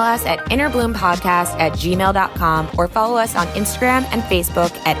can email us at innerbloom.podcast@gmail.com or follow us on Instagram and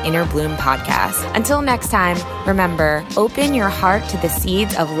Facebook at Innerbloom Podcast. Until next time, remember, open your heart to the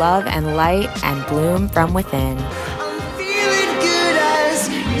seeds of love and light and bloom from within.